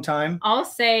a long time. I'll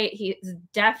say he's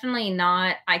definitely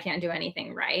not, I can't do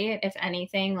anything right. If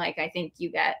anything, like, I think you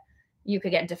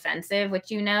could get defensive,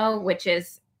 which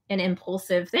is an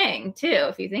impulsive thing too,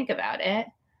 if you think about it.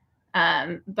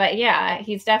 But yeah,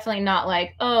 he's definitely not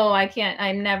like, oh, I can't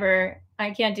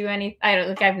do anything.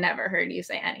 I've never heard you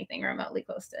say anything remotely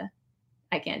close to,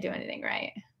 I can't do anything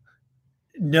right.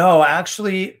 No,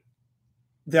 actually,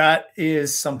 that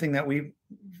is something that we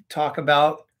talk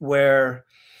about, where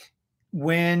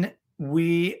when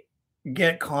we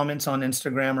get comments on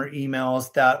Instagram or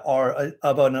emails that are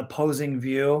of an opposing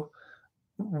view,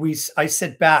 I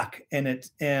sit back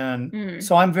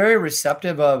so I'm very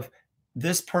receptive of,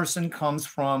 this person comes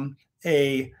from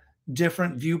a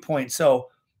different viewpoint. So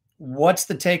what's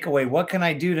the takeaway? What can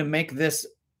I do to make this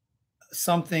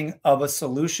something of a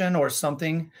solution or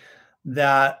something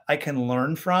that I can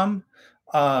learn from?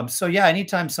 So yeah,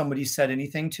 anytime somebody said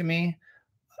anything to me,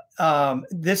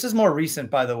 this is more recent,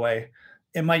 by the way.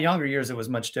 In my younger years, it was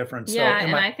much different. Yeah,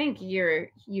 so I think you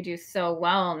do so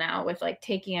well now with like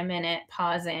taking a minute,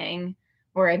 pausing,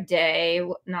 or a day,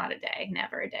 not a day,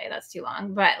 never a day, that's too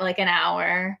long, but like an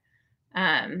hour,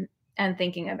 and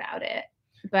thinking about it.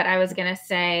 But I was going to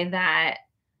say that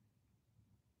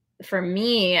for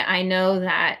me, I know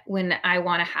that when I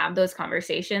want to have those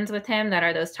conversations with him, that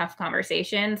are those tough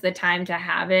conversations, the time to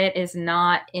have it is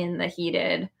not in the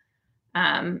heated,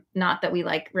 not that we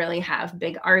like really have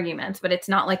big arguments, but it's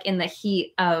not like in the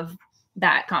heat of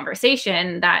that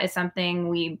conversation. That is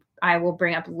something I will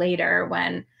bring up later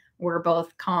when we're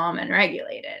both calm and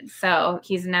regulated. So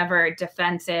he's never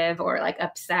defensive or like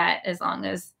upset, as long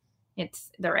as it's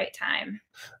the right time.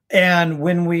 And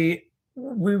when we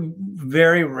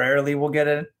very rarely will get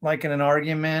in an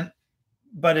argument,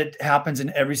 but it happens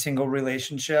in every single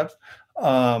relationship.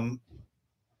 And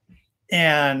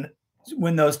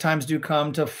when those times do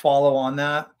come to follow on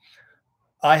that,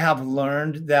 I have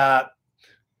learned that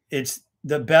it's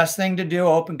the best thing to do,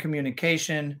 open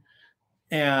communication,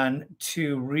 and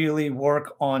to really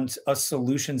work on a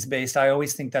solutions-based. I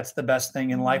always think that's the best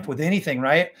thing in life with anything,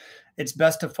 right? It's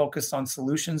best to focus on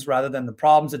solutions rather than the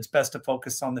problems. It's best to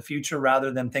focus on the future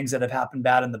rather than things that have happened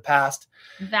bad in the past.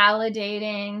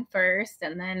 Validating first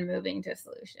and then moving to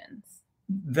solutions.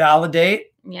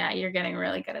 Validate. Yeah, you're getting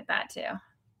really good at that too.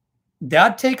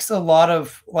 That takes a lot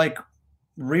of like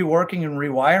reworking and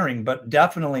rewiring, but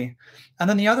definitely. And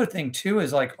then the other thing too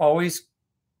is like always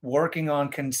working on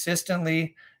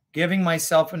consistently giving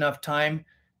myself enough time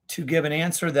to give an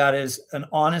answer that is an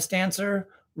honest answer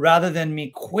rather than me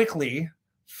quickly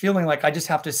feeling like I just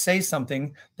have to say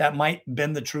something that might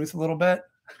bend the truth a little bit.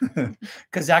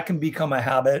 Because that can become a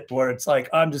habit where it's like,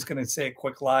 I'm just going to say a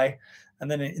quick lie.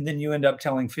 And then you end up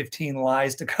telling 15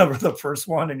 lies to cover the first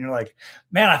one. And you're like,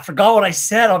 man, I forgot what I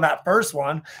said on that first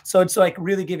one. So it's like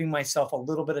really giving myself a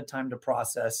little bit of time to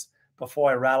process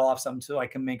before I rattle off something so I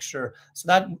can make sure.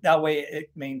 So that way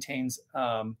it maintains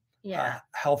a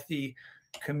healthy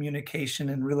communication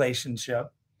and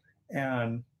relationship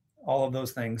and all of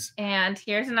those things. And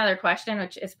here's another question,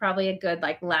 which is probably a good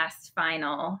like last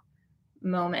final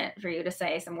moment for you to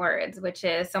say some words, which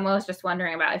is someone was just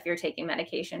wondering about if you're taking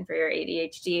medication for your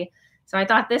ADHD. So I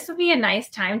thought this would be a nice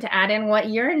time to add in what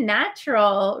your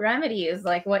natural remedy is,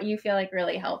 like what you feel like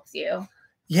really helps you.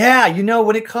 Yeah.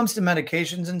 When it comes to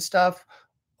medications and stuff,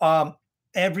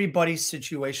 everybody's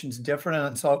situation is different.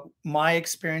 And so my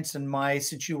experience and my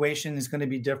situation is going to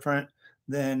be different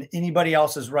than anybody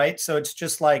else's, right? So it's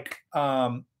just like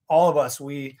all of us,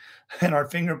 we and our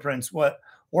fingerprints, what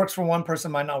works for one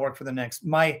person might not work for the next.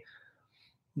 My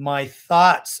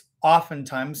thoughts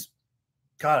oftentimes,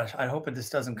 gosh, I hope this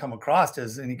doesn't come across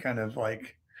as any kind of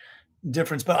like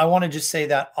difference, but I want to just say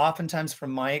that oftentimes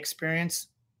from my experience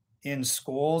in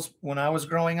schools when I was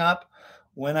growing up,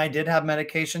 when I did have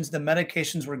medications, the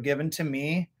medications were given to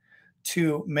me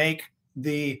to make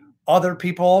the other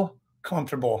people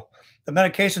comfortable. The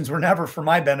medications were never for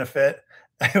my benefit.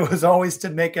 It was always to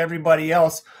make everybody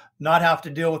else not have to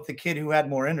deal with the kid who had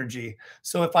more energy.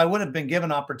 So if I would have been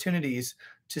given opportunities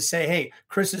to say, hey,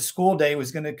 Chris's school day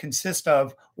was going to consist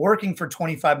of working for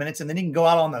 25 minutes and then he can go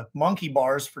out on the monkey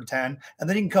bars for 10 and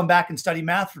then he can come back and study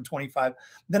math for 25,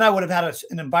 then I would have had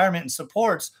an environment and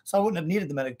supports. So I wouldn't have needed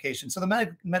the medication. So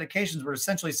the medications were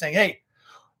essentially saying, hey,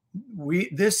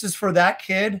 this is for that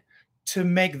kid to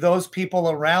make those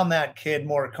people around that kid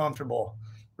more comfortable.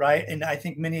 Right. And I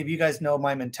think many of you guys know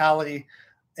my mentality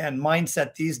and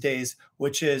mindset these days,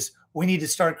 which is we need to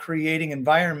start creating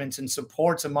environments and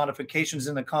supports and modifications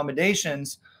and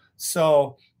accommodations.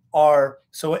 So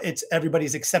it's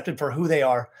everybody's accepted for who they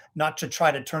are, not to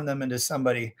try to turn them into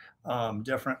somebody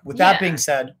different. With that being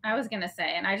said, I was going to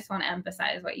say, and I just want to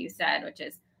emphasize what you said, which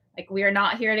is like, we are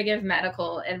not here to give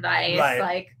medical advice. Right.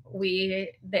 Like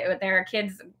there are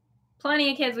kids,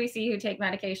 plenty of kids we see who take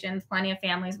medications, plenty of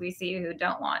families we see who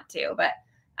don't want to, but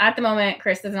at the moment,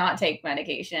 Chris does not take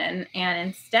medication, and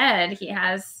instead he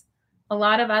has a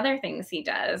lot of other things he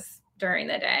does during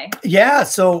the day. Yeah.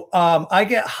 So I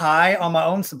get high on my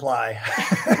own supply.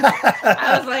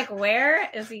 I was like, where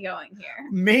is he going here?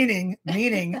 Meaning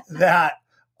that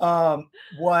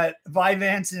what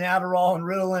Vyvanse and Adderall and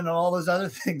Ritalin and all those other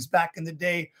things back in the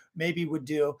day maybe would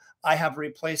do, I have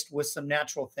replaced with some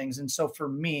natural things. And so for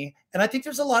me, and I think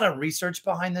there's a lot of research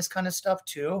behind this kind of stuff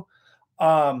too.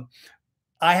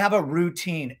 I have a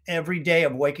routine every day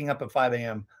of waking up at 5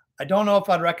 a.m. I don't know if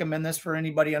I'd recommend this for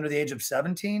anybody under the age of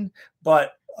 17,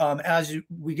 but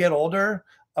we get older,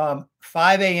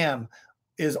 5 a.m.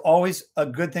 is always a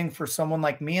good thing for someone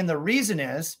like me. And the reason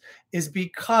is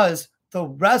because the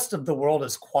rest of the world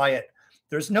is quiet.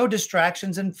 There's no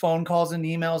distractions and phone calls and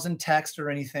emails and text or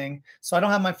anything. So I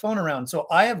don't have my phone around. So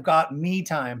I have got me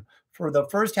time for the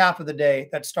first half of the day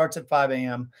that starts at 5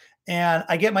 a.m. And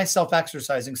I get myself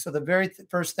exercising. So the very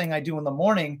first thing I do in the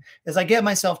morning is I get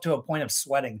myself to a point of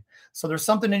sweating. So there's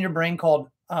something in your brain called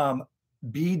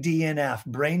BDNF,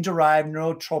 brain-derived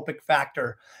neurotropic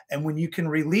factor. And when you can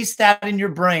release that in your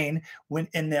brain,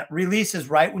 and that release is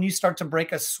right when you start to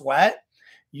break a sweat,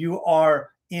 you are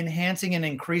enhancing and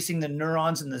increasing the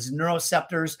neurons and the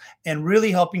neuroceptors and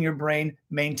really helping your brain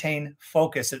maintain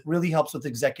focus. It really helps with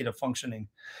executive functioning.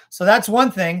 So that's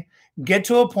one thing. Get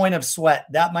to a point of sweat.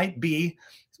 That might be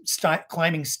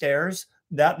climbing stairs.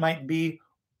 That might be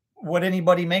what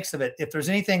anybody makes of it. If there's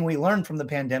anything we learned from the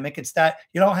pandemic, it's that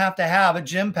you don't have to have a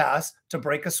gym pass to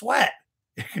break a sweat.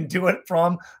 You can do it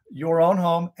from your own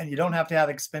home, and you don't have to have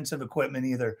expensive equipment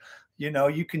either.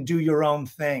 You can do your own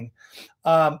thing.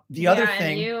 The other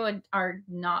thing, you are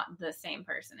not the same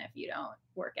person if you don't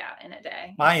work out in a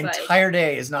day. My entire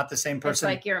day is not the same person.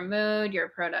 It's like your mood, your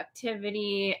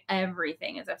productivity,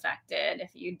 everything is affected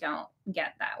if you don't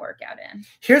get that workout in.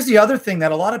 Here's the other thing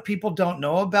that a lot of people don't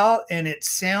know about, and it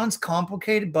sounds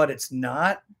complicated, but it's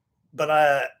not.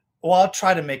 But I'll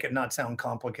try to make it not sound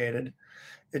complicated.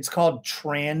 It's called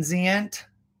transient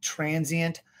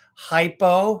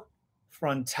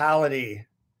hypofrontality.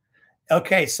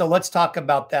 Okay, so let's talk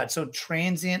about that. So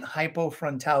transient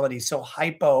hypofrontality. So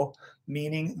hypo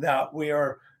meaning that we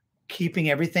are keeping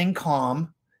everything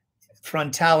calm.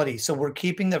 Frontality. So we're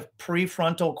keeping the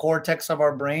prefrontal cortex of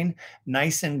our brain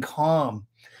nice and calm.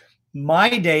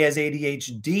 My day as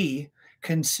ADHD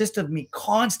consists of me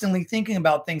constantly thinking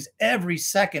about things every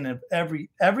second of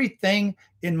everything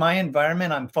in my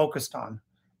environment I'm focused on.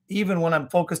 Even when I'm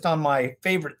focused on my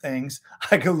favorite things,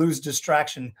 I could lose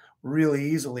distraction really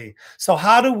easily. So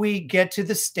how do we get to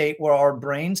the state where our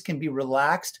brains can be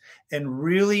relaxed and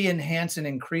really enhance and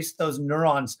increase those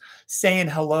neurons saying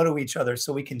hello to each other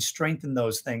so we can strengthen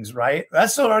those things, right?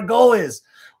 That's what our goal is.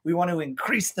 We want to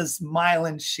increase the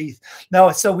myelin sheath.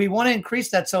 No, so we want to increase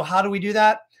that. So how do we do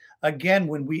that? Again,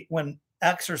 when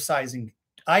exercising,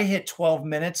 I hit 12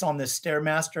 minutes on this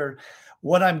Stairmaster.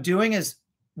 What I'm doing is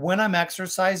when I'm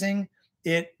exercising,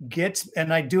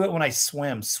 and I do it when I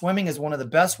swim. Swimming is one of the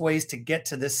best ways to get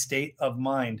to this state of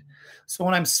mind. So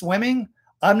when I'm swimming,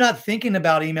 I'm not thinking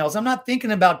about emails. I'm not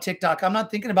thinking about TikTok. I'm not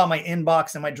thinking about my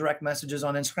inbox and my direct messages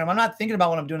on Instagram. I'm not thinking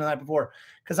about what I'm doing the night before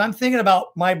because I'm thinking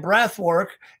about my breath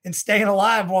work and staying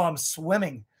alive while I'm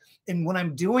swimming. And when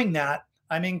I'm doing that,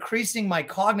 I'm increasing my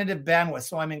cognitive bandwidth.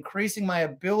 So I'm increasing my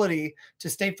ability to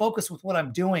stay focused with what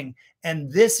I'm doing.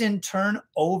 And this in turn,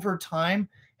 over time,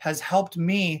 has helped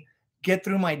me get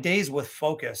through my days with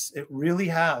focus. It really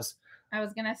has. I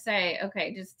was going to say,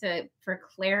 okay, for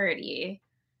clarity,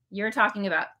 you're talking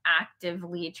about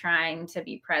actively trying to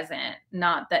be present,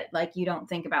 not that like you don't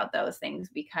think about those things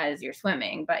because you're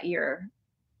swimming, but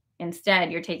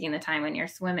instead you're taking the time when you're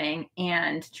swimming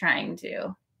and trying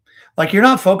to. Like you're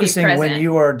not focusing when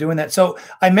you are doing that. So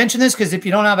I mentioned this because if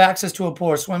you don't have access to a pool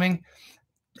or swimming,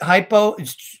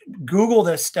 Google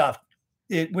this stuff,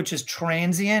 which is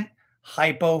transient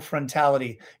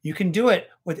hypofrontality. You can do it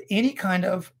with any kind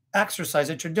of exercise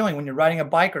that you're doing when you're riding a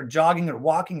bike or jogging or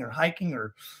walking or hiking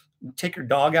or take your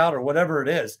dog out or whatever it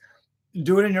is.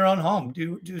 Do it in your own home.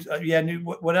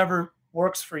 Whatever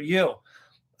works for you.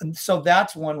 And so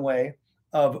that's one way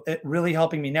of it really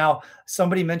helping me. Now,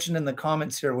 somebody mentioned in the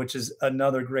comments here, which is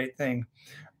another great thing,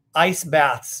 ice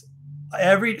baths.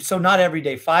 Not every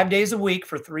day, 5 days a week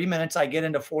for 3 minutes, I get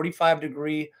into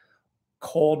 45-degree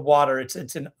cold water.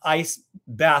 It's an ice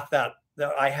bath that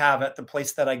I have at the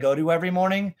place that I go to every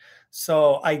morning.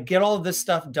 So I get all of this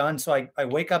stuff done. So I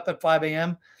wake up at 5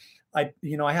 a.m. I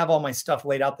have all my stuff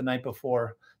laid out the night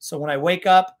before. So when I wake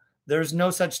up, there's no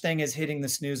such thing as hitting the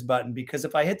snooze button, because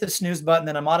if I hit the snooze button,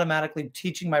 then I'm automatically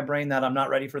teaching my brain that I'm not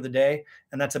ready for the day.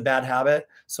 And that's a bad habit.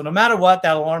 So no matter what,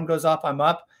 that alarm goes off, I'm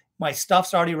up, my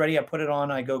stuff's already ready. I put it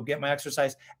on, I go get my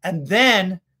exercise. And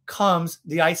then comes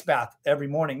the ice bath every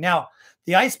morning. Now,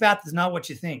 the ice bath is not what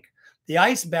you think. The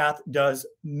ice bath does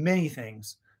many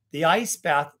things. The ice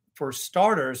bath, for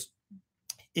starters,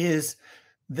 is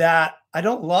that I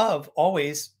don't love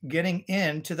always getting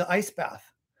into the ice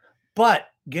bath, but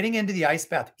getting into the ice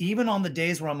bath, even on the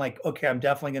days where I'm like, okay, I'm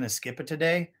definitely going to skip it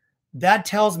today, that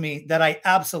tells me that I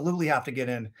absolutely have to get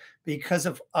in, because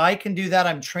if I can do that,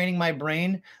 I'm training my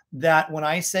brain that when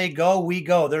I say go, we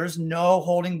go. There's no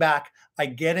holding back. I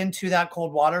get into that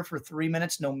cold water for 3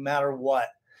 minutes, no matter what.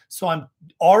 So I'm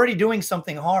already doing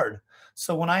something hard.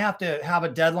 So when I have to have a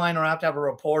deadline or I have to have a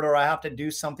report or I have to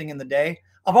do something in the day,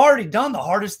 I've already done the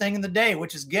hardest thing in the day,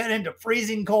 which is get into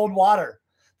freezing cold water.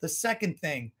 The second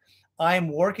thing, I'm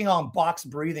working on box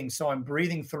breathing. So I'm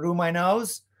breathing through my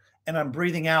nose and I'm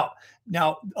breathing out.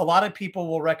 Now, a lot of people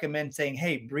will recommend saying,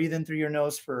 hey, breathe in through your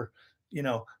nose for,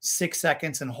 6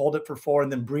 seconds and hold it for 4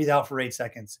 and then breathe out for 8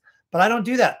 seconds. But I don't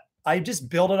do that. I just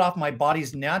build it off my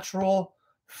body's natural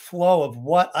flow of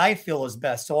what I feel is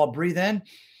best. So I'll breathe in and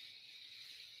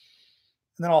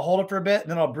then I'll hold it for a bit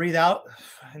and then I'll breathe out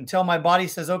until my body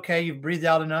says, okay, you've breathed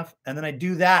out enough. And then I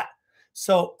do that.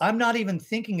 So I'm not even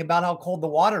thinking about how cold the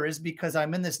water is because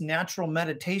I'm in this natural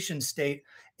meditation state.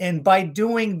 And by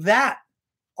doing that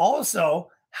also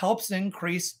helps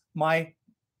increase my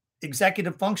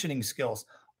executive functioning skills.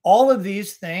 All of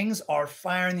these things are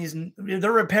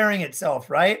they're repairing itself,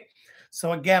 right?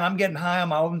 So again, I'm getting high on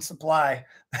my own supply.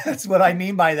 That's what I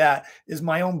mean by that, is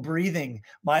my own breathing,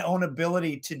 my own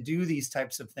ability to do these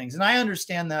types of things. And I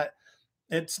understand that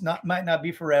might not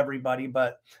be for everybody,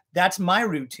 but that's my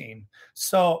routine.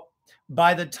 So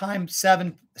by the time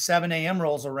 7 a.m.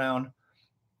 rolls around,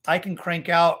 I can crank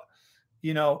out,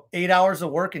 8 hours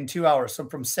of work in 2 hours. So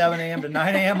from 7 a.m. to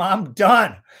 9 a.m., I'm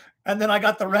done. And then I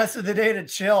got the rest of the day to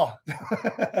chill.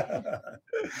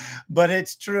 But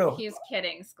it's true. He's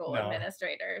kidding, school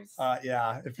administrators.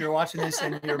 Yeah. If you're watching this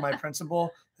and you're my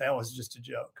principal, that was just a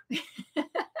joke.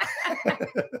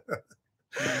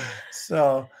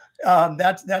 So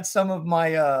that's some of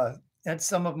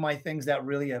my things that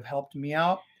really have helped me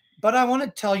out. But I want to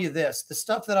tell you this: the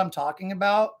stuff that I'm talking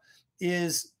about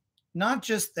is not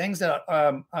just things that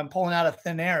I'm pulling out of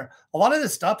thin air. A lot of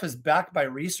this stuff is backed by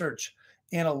research.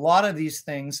 And a lot of these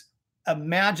things,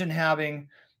 imagine having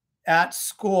at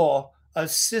school a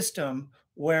system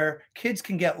where kids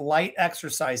can get light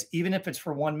exercise, even if it's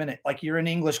for 1 minute, like you're in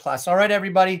English class. All right,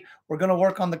 everybody, we're going to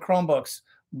work on the Chromebooks,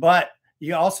 but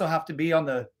you also have to be on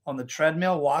the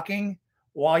treadmill walking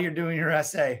while you're doing your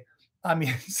essay. I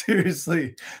mean,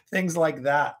 seriously, things like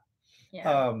that.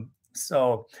 Yeah.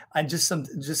 So I just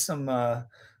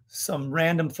some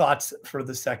random thoughts for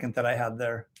the second that I had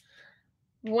there.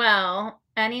 Well,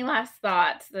 any last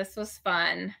thoughts? This was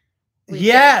fun.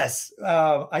 Yes.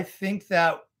 I think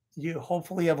that you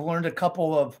hopefully have learned a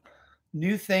couple of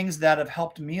new things that have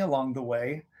helped me along the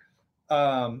way.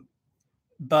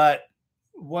 But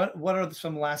what are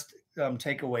some last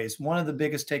takeaways? One of the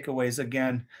biggest takeaways,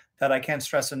 again, that I can't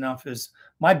stress enough is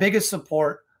my biggest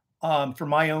support for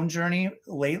my own journey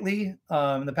lately,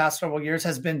 in the past several years,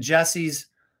 has been Jesse's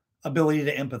ability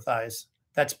to empathize.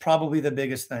 That's probably the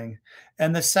biggest thing.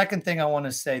 And the second thing I want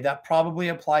to say that probably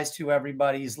applies to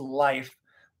everybody's life,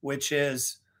 which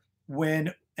is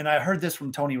and I heard this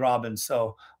from Tony Robbins,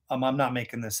 so I'm not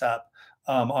making this up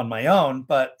on my own,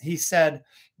 but he said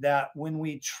that when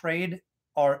we trade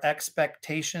our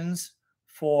expectations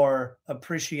for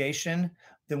appreciation,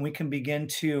 then we can begin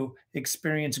to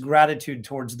experience gratitude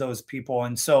towards those people.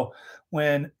 And so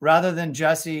rather than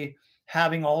Jessie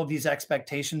having all of these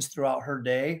expectations throughout her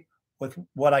day with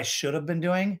what I should have been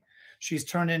doing, she's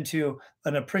turned into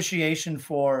an appreciation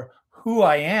for who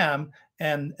I am.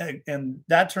 And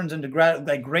that turns into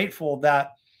grateful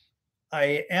that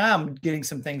I am getting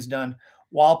some things done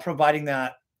while providing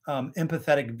that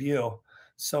empathetic view.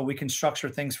 So we can structure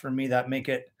things for me that make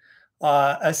it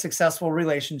a successful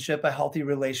relationship, a healthy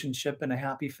relationship, and a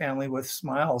happy family with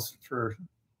smiles for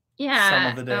some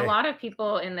of the day. A lot of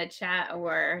people in the chat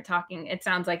were talking. It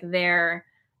sounds like their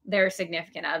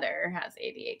significant other has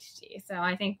ADHD. So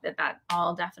I think that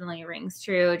all definitely rings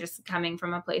true, just coming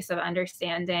from a place of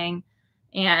understanding.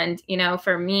 And,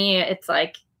 for me, it's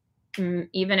like,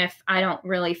 even if I don't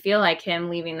really feel like him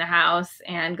leaving the house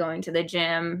and going to the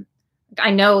gym, I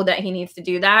know that he needs to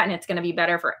do that, and it's going to be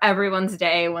better for everyone's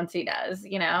day once he does,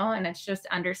 and it's just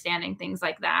understanding things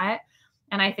like that.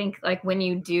 And I think like when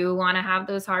you do want to have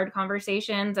those hard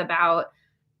conversations about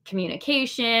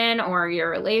communication or your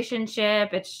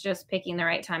relationship, it's just picking the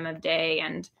right time of day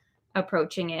and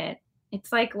approaching it.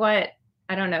 It's like I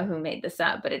don't know who made this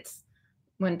up, but it's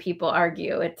when people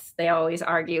argue, they always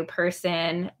argue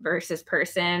person versus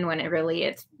person when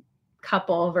it's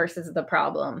couple versus the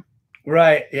problem.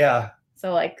 Right. Yeah.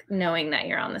 So like knowing that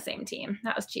you're on the same team.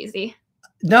 That was cheesy.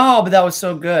 No, but that was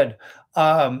so good.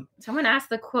 Someone asked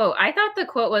the quote. I thought the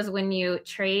quote was, when you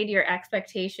trade your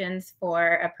expectations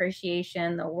for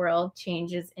appreciation, the world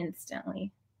changes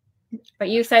instantly. But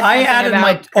you said I added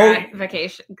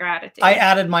gratitude. I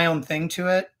added my own thing to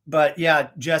it, but yeah,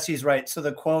 Jesse's right. So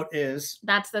the quote is,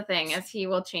 that's the thing, is he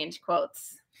will change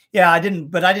quotes. Yeah, I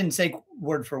didn't say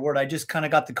word for word. I just kind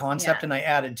of got the concept and I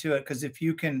added to it. Because if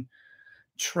you can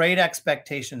trade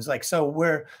expectations, so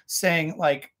we're saying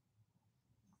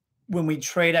when we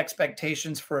trade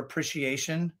expectations for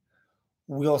appreciation,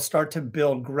 we'll start to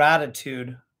build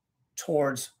gratitude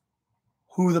towards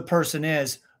who the person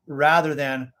is rather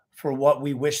than for what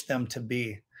we wish them to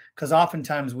be. Because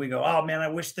oftentimes we go, oh man, I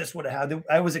wish this would have happened.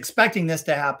 I was expecting this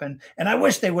to happen and I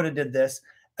wish they would have did this.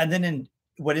 And then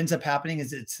what ends up happening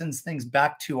is it sends things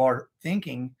back to our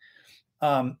thinking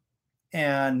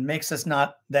and makes us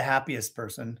not the happiest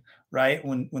person, right?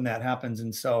 When that happens.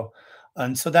 And so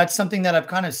that's something that I've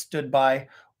kind of stood by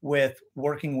with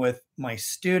working with my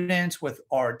students, with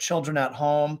our children at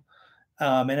home.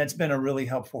 And it's been a really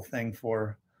helpful thing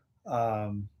for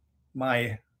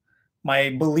my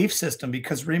belief system,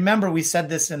 because remember, we said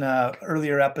this in an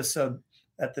earlier episode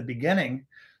at the beginning,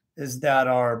 is that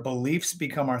our beliefs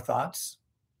become our thoughts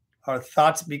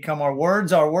become our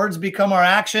words become our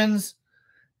actions,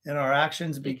 and our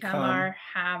actions become our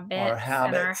habits.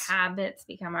 And our habits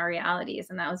become our realities.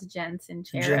 And that was Jen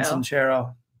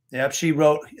Sincero. Yep. She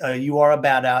wrote You Are a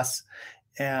Badass.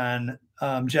 And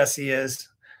Jesse is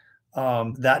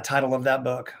that title of that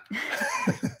book.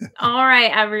 All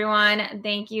right, everyone.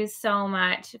 Thank you so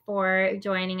much for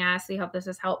joining us. We hope this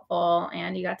was helpful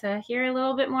and you got to hear a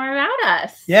little bit more about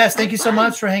us. Yes. Thank you so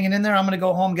much for hanging in there. I'm going to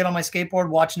go home, get on my skateboard,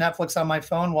 watch Netflix on my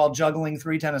phone while juggling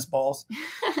 3 tennis balls.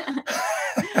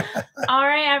 All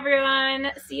right,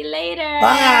 everyone. See you later.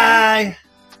 Bye.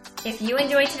 If you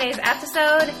enjoyed today's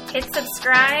episode, hit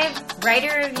subscribe, write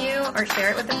a review, or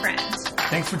share it with a friend.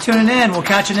 Thanks for tuning in. We'll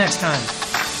catch you next time.